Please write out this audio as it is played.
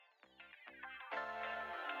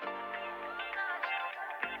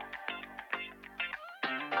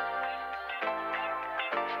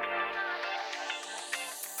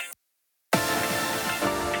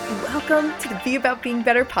Welcome to the Be About Being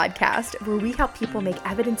Better podcast, where we help people make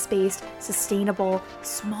evidence-based, sustainable,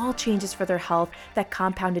 small changes for their health that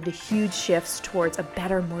compound into huge shifts towards a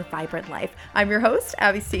better, more vibrant life. I'm your host,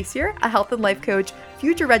 Abby Stasier, a health and life coach,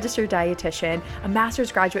 future registered dietitian, a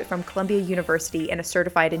master's graduate from Columbia University, and a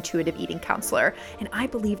certified intuitive eating counselor. And I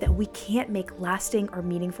believe that we can't make lasting or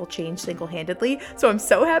meaningful change single-handedly. So I'm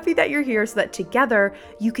so happy that you're here so that together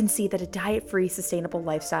you can see that a diet-free, sustainable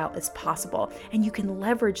lifestyle is possible, and you can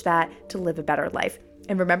leverage that to live a better life.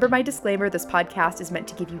 And remember my disclaimer, this podcast is meant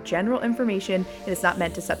to give you general information and is not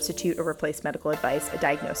meant to substitute or replace medical advice, a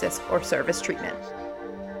diagnosis, or service treatment.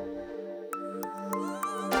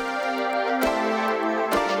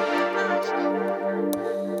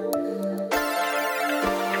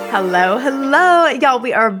 Hello, y'all.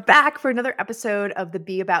 We are back for another episode of the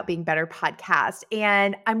Be About Being Better podcast.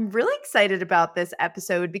 And I'm really excited about this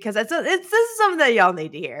episode because this is something that y'all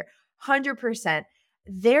need to hear. 100%.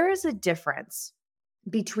 There is a difference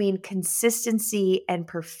between consistency and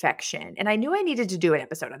perfection. And I knew I needed to do an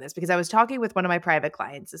episode on this because I was talking with one of my private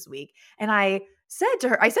clients this week. And I said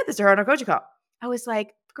this to her on our coaching call. I was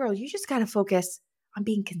like, girl, you just got to focus on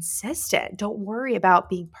being consistent. Don't worry about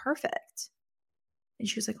being perfect. And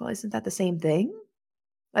she was like, well, isn't that the same thing?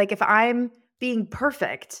 Like if I'm being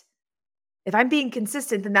perfect, if I'm being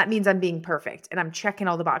consistent, then that means I'm being perfect and I'm checking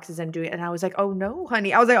all the boxes I'm doing. And I was like, oh no,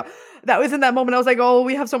 honey. I was like, that was in that moment. I was like, oh,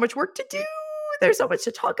 we have so much work to do. There's so much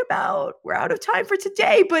to talk about. We're out of time for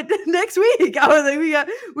today, but next week, I was like,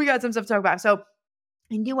 we got some stuff to talk about. So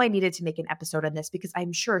I knew I needed to make an episode on this because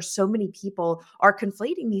I'm sure so many people are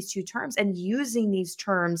conflating these two terms and using these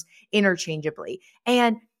terms interchangeably.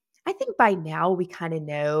 And I think by now we kind of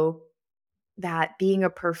know that being a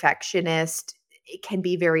perfectionist, it can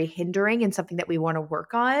be very hindering and something that we want to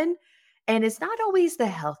work on. And it's not always the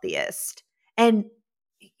healthiest. And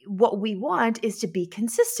what we want is to be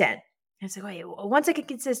consistent. And it's like, wait, once I get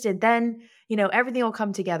consistent, then, everything will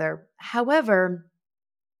come together. However,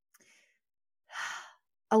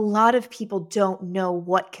 a lot of people don't know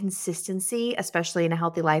what consistency, especially in a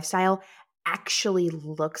healthy lifestyle, actually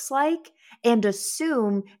looks like and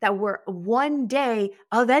assume that we're one day,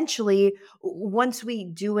 eventually, once we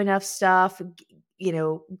do enough stuff,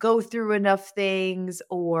 go through enough things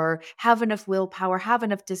or have enough willpower, have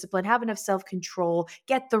enough discipline, have enough self-control,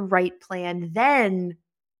 get the right plan, then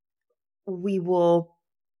we will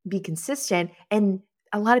be consistent. And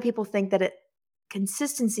a lot of people think that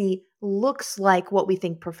consistency looks like what we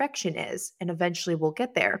think perfection is, and eventually we'll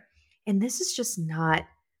get there. And this is just not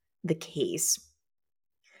the case.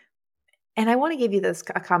 And I want to give you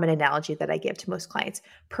a common analogy that I give to most clients.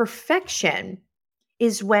 Perfection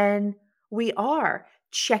is when we are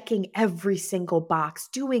checking every single box,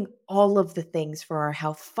 doing all of the things for our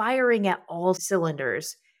health, firing at all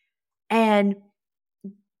cylinders, and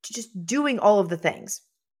just doing all of the things.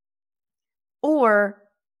 Or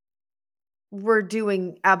we're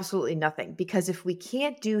doing absolutely nothing, because if we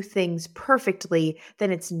can't do things perfectly,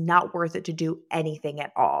 then it's not worth it to do anything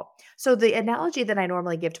at all. So the analogy that I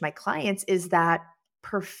normally give to my clients is that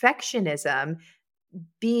perfectionism,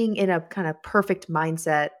 being in a kind of perfect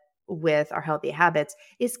mindset with our healthy habits,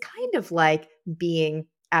 is kind of like being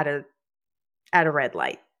at a red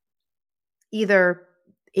light. Either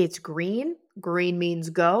it's green means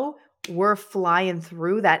go. We're flying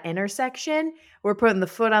through that intersection. We're putting the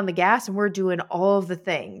foot on the gas and we're doing all of the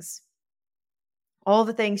things. All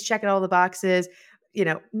the things, checking all the boxes.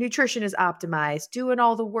 Nutrition is optimized, doing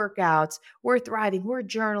all the workouts. We're thriving, we're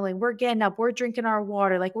journaling, we're getting up, we're drinking our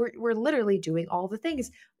water. Like we're literally doing all the things.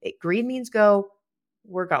 Green means go,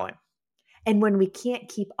 we're going. And when we can't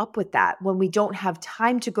keep up with that, when we don't have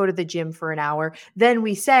time to go to the gym for an hour, then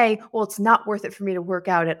we say, well, it's not worth it for me to work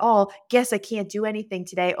out at all. Guess I can't do anything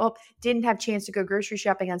today. Oh, didn't have a chance to go grocery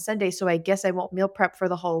shopping on Sunday, so I guess I won't meal prep for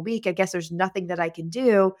the whole week. I guess there's nothing that I can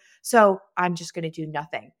do, so I'm just going to do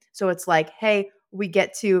nothing. So it's like, hey, we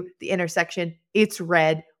get to the intersection. It's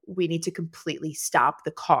red. We need to completely stop the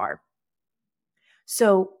car.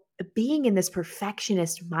 So being in this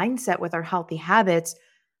perfectionist mindset with our healthy habits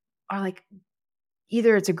are like,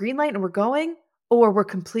 either it's a green light and we're going, or we're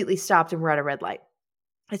completely stopped and we're at a red light.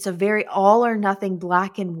 It's a very all or nothing,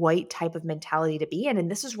 black and white type of mentality to be in. And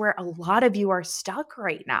this is where a lot of you are stuck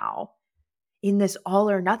right now, in this all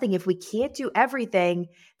or nothing. If we can't do everything,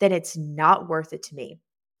 then it's not worth it to me.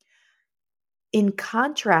 In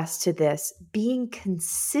contrast to this, being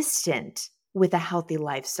consistent with a healthy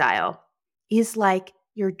lifestyle is like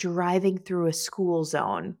you're driving through a school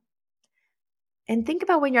zone. And think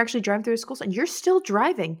about when you're actually driving through a school zone, you're still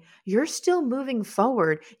driving, you're still moving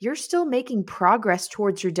forward, you're still making progress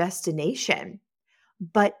towards your destination,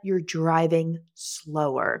 but you're driving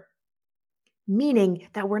slower. meaning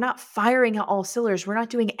that we're not firing at all cylinders. We're not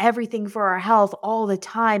doing everything for our health all the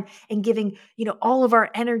time and giving, all of our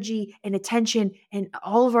energy and attention and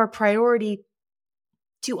all of our priority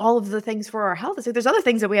to all of the things for our health. It's like there's other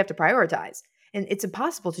things that we have to prioritize. And it's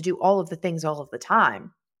impossible to do all of the things all of the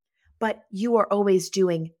time. But you are always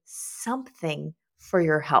doing something for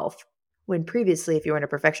your health. When previously, if you were in a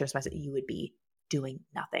perfectionist mindset, you would be doing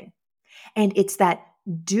nothing. And it's that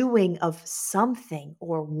doing of something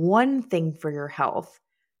or one thing for your health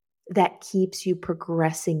that keeps you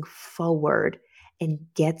progressing forward and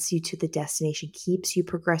gets you to the destination, keeps you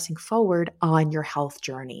progressing forward on your health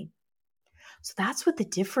journey. So that's what the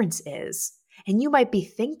difference is. And you might be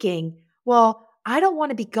thinking, well, I don't want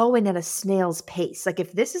to be going at a snail's pace. Like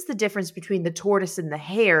if this is the difference between the tortoise and the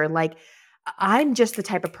hare, like I'm just the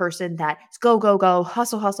type of person that's go, go, go,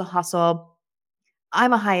 hustle, hustle, hustle.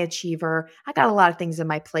 I'm a high achiever. I got a lot of things on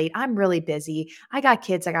my plate. I'm really busy. I got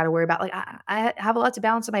kids I got to worry about. Like I have a lot to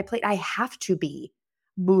balance on my plate. I have to be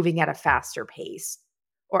moving at a faster pace,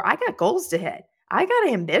 or I got goals to hit. I got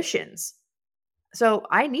ambitions. So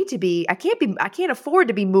I need to be, I can't afford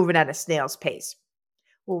to be moving at a snail's pace.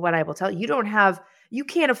 Well, what I will tell you, you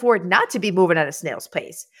can't afford not to be moving at a snail's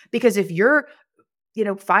pace, because if you're,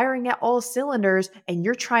 firing at all cylinders and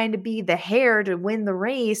you're trying to be the hare to win the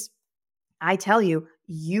race, I tell you,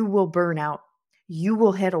 you will burn out. You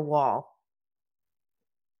will hit a wall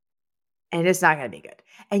and it's not going to be good.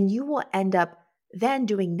 And you will end up then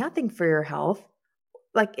doing nothing for your health.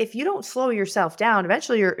 Like if you don't slow yourself down,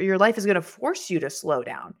 eventually your life is going to force you to slow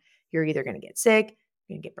down. You're either going to get sick,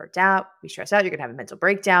 you're going to get burnt out, be stressed out, you're going to have a mental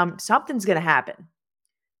breakdown. Something's going to happen.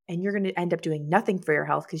 And you're going to end up doing nothing for your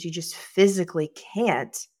health because you just physically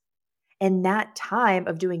can't. And that time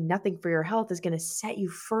of doing nothing for your health is going to set you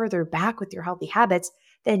further back with your healthy habits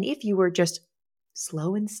than if you were just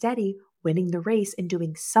slow and steady, winning the race and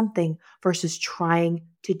doing something versus trying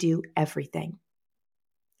to do everything.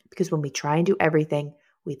 Because when we try and do everything,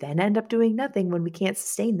 we then end up doing nothing when we can't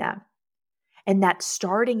sustain that. And that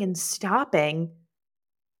starting and stopping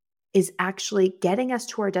is actually getting us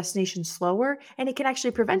to our destination slower, and it can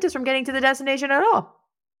actually prevent us from getting to the destination at all.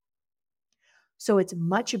 So it's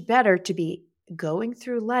much better to be going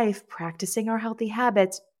through life, practicing our healthy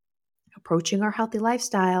habits, approaching our healthy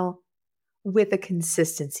lifestyle with a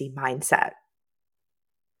consistency mindset.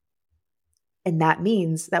 And that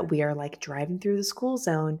means that we are like driving through the school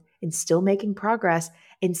zone and still making progress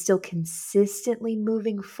and still consistently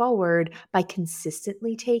moving forward by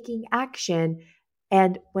consistently taking action.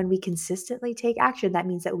 And when we consistently take action, that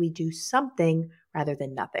means that we do something rather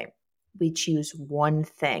than nothing. We choose one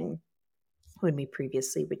thing when we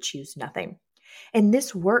previously would choose nothing. And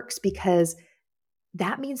this works because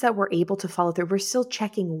that means that we're able to follow through. We're still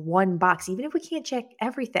checking one box. Even if we can't check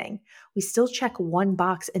everything, we still check one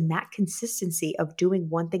box, and that consistency of doing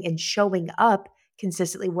one thing and showing up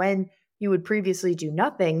consistently when you would previously do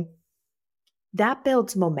nothing, that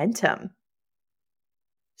builds momentum.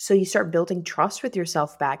 So you start building trust with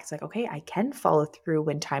yourself back. It's like, okay, I can follow through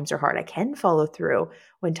when times are hard. I can follow through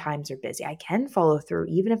when times are busy. I can follow through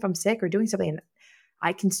even if I'm sick or doing something, and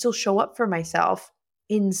I can still show up for myself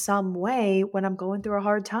in some way when I'm going through a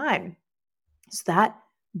hard time. So that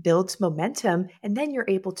builds momentum, and then you're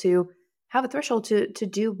able to have a threshold to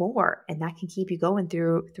do more, and that can keep you going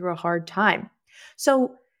through a hard time.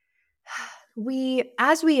 So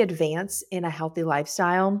as we advance in a healthy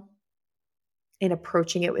lifestyle, in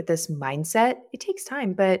approaching it with this mindset, it takes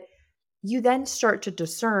time, but you then start to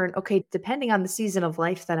discern, okay, depending on the season of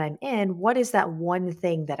life that I'm in, what is that one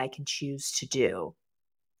thing that I can choose to do?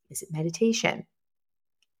 Is it meditation?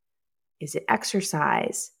 Is it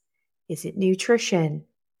exercise? Is it nutrition?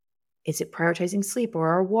 Is it prioritizing sleep or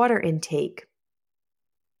our water intake?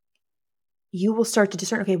 You will start to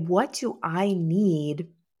discern, okay, what do I need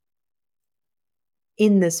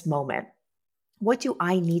in this moment? What do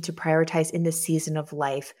I need to prioritize in this season of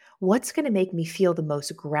life? What's going to make me feel the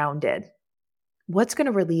most grounded? What's going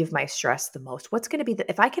to relieve my stress the most? What's going to be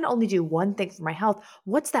if I can only do one thing for my health,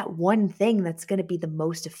 what's that one thing that's going to be the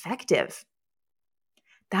most effective?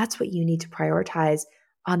 That's what you need to prioritize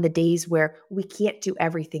on the days where we can't do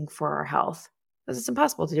everything for our health, because it's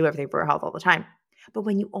impossible to do everything for our health all the time. But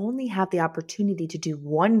when you only have the opportunity to do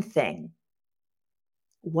one thing,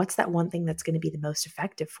 what's that one thing that's going to be the most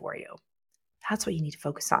effective for you? That's what you need to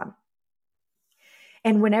focus on.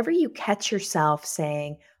 And whenever you catch yourself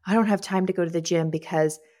saying, I don't have time to go to the gym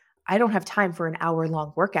because I don't have time for an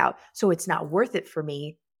hour-long workout, so it's not worth it for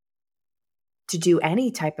me to do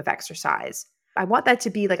any type of exercise. I want that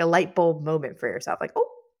to be like a light bulb moment for yourself. Like, oh,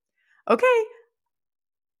 okay,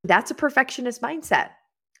 that's a perfectionist mindset.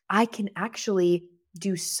 I can actually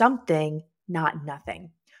do something not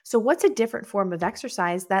nothing. So what's a different form of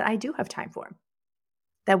exercise that I do have time for?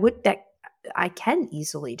 That I can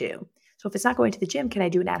easily do. So if it's not going to the gym, can I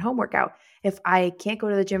do an at-home workout? If I can't go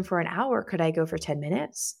to the gym for an hour, could I go for 10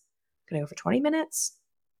 minutes? Could I go for 20 minutes?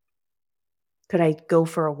 Could I go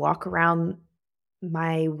for a walk around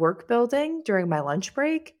my work building during my lunch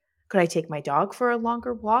break? Could I take my dog for a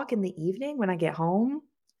longer walk in the evening when I get home?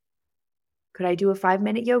 Could I do a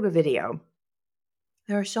 5-minute yoga video?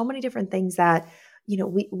 There are so many different things that,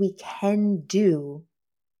 we can do.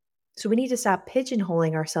 So we need to stop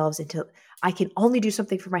pigeonholing ourselves into, I can only do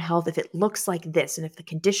something for my health if it looks like this and if the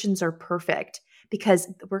conditions are perfect, because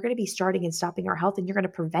we're going to be starting and stopping our health, and you're going to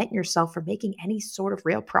prevent yourself from making any sort of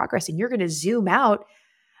real progress. And you're going to zoom out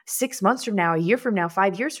 6 months from now, a year from now,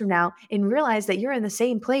 5 years from now, and realize that you're in the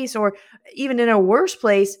same place or even in a worse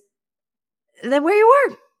place than where you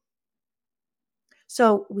were.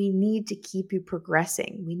 So we need to keep you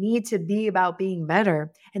progressing. We need to be about being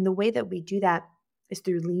better. And the way that we do that is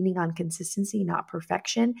through leaning on consistency, not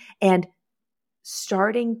perfection, and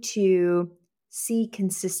starting to see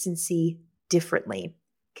consistency differently.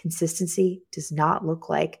 Consistency does not look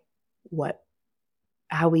like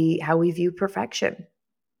how we view perfection.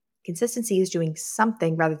 Consistency is doing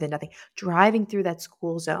something rather than nothing, driving through that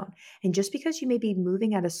school zone. And just because you may be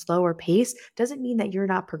moving at a slower pace doesn't mean that you're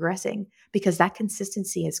not progressing, because that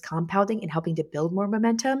consistency is compounding and helping to build more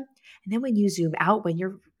momentum. And then when you zoom out, when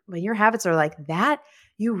your habits are like that,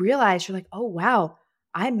 you realize you're like, oh, wow,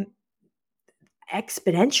 I'm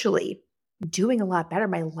exponentially doing a lot better.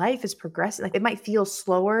 My life is progressing. Like, it might feel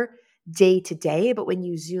slower day to day, but when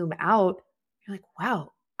you zoom out, you're like,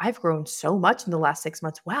 wow, I've grown so much in the last 6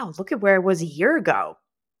 months. Wow, look at where I was a year ago.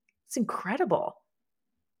 It's incredible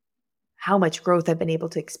how much growth I've been able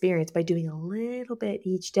to experience by doing a little bit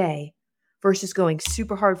each day versus going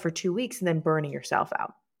super hard for 2 weeks and then burning yourself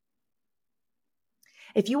out.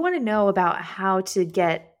 If you want to know about how to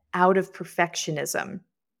get out of perfectionism,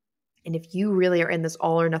 and if you really are in this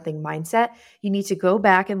all or nothing mindset, you need to go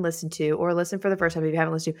back and listen for the first time if you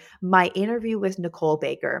haven't listened to, my interview with Nicole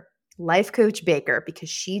Baker, Life Coach Baker, because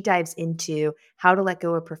she dives into how to let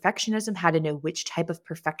go of perfectionism, how to know which type of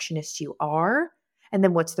perfectionist you are, and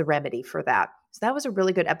then what's the remedy for that. So that was a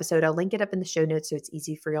really good episode. I'll link it up in the show notes so it's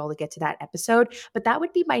easy for y'all to get to that episode. But that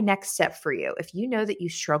would be my next step for you. If you know that you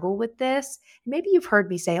struggle with this, maybe you've heard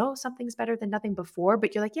me say, oh, something's better than nothing before,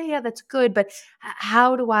 but you're like, yeah, that's good. But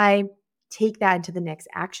how do I take that into the next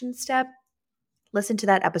action step? Listen to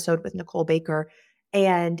that episode with Nicole Baker.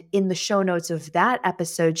 And in the show notes of that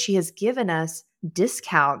episode, she has given us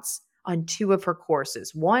discounts on 2 of her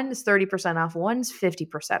courses. One's 30% off, one's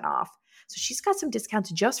 50% off. So she's got some discounts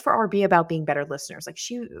just for our Be About Being Better listeners. Like,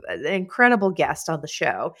 she, an incredible guest on the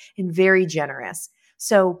show and very generous.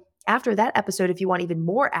 So after that episode, if you want even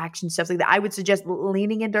more action stuff like that, I would suggest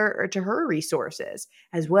leaning into her resources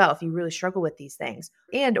as well if you really struggle with these things,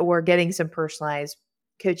 and or getting some personalized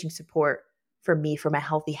coaching support from me from a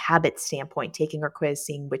healthy habits standpoint, taking our quiz,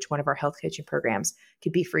 seeing which one of our health coaching programs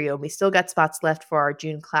could be for you. And we still got spots left for our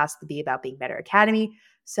June class, the Be About Being Better Academy.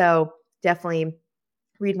 So definitely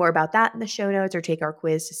read more about that in the show notes or take our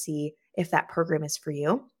quiz to see if that program is for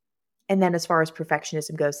you. And then as far as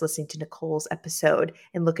perfectionism goes, listening to Nicole's episode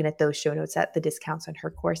and looking at those show notes at the discounts on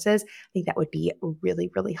her courses, I think that would be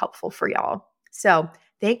really, really helpful for y'all. So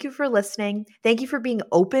thank you for listening. Thank you for being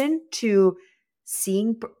open to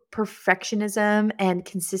seeing perfectionism and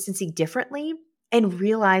consistency differently and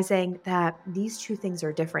realizing that these two things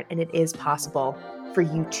are different, and it is possible for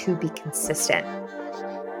you to be consistent.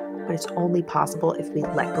 But it's only possible if we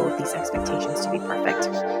let go of these expectations to be perfect.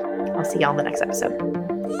 I'll see y'all in the next episode.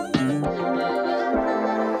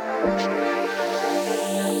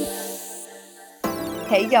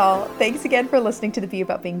 Hey y'all, thanks again for listening to the Be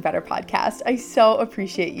About Being Better podcast. I so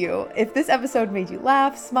appreciate you. If this episode made you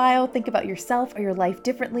laugh, smile, think about yourself or your life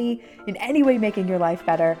differently, in any way making your life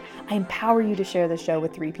better, I empower you to share the show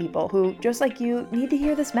with 3 people who, just like you, need to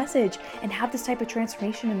hear this message and have this type of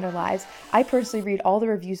transformation in their lives. I personally read all the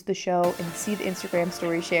reviews of the show and see the Instagram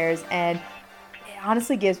story shares, and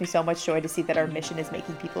honestly gives me so much joy to see that our mission is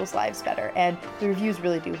making people's lives better. And the reviews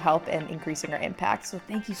really do help in increasing our impact. So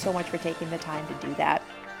thank you so much for taking the time to do that.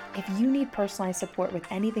 If you need personalized support with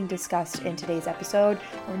anything discussed in today's episode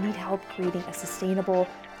or need help creating a sustainable,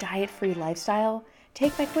 diet-free lifestyle,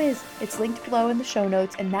 take my quiz. It's linked below in the show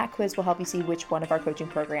notes, and that quiz will help you see which one of our coaching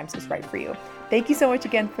programs is right for you. Thank you so much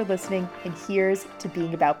again for listening, and here's to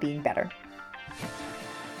being about being better.